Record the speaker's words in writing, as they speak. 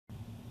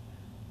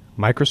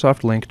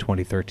Microsoft Lync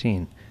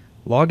 2013.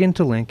 Log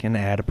into Lync and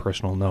add a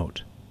personal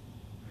note.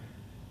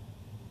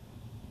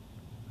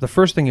 The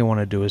first thing you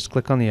want to do is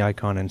click on the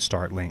icon and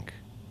start Lync.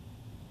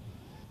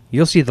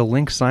 You'll see the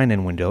Lync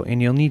sign-in window,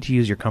 and you'll need to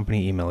use your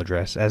company email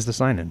address as the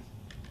sign-in.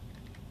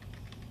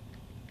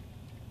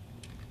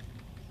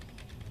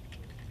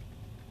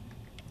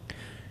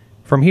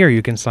 From here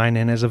you can sign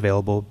in as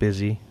available,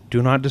 busy,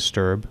 do not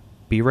disturb,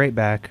 be right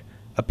back,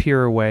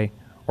 appear away,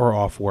 or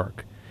off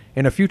work.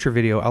 In a future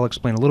video I'll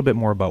explain a little bit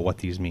more about what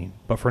these mean,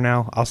 but for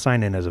now I'll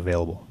sign in as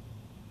available.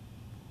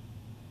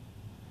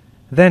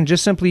 Then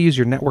just simply use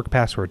your network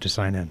password to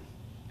sign in.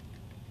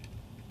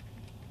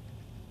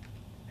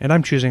 And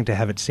I'm choosing to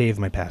have it save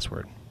my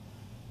password.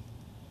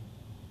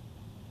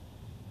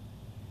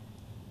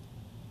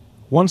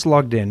 Once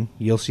logged in,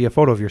 you'll see a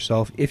photo of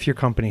yourself if your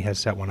company has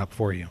set one up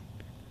for you.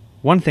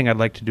 One thing I'd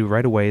like to do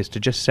right away is to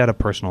just set a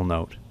personal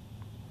note.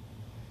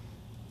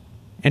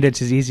 And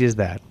it's as easy as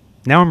that.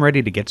 Now I'm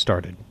ready to get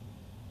started.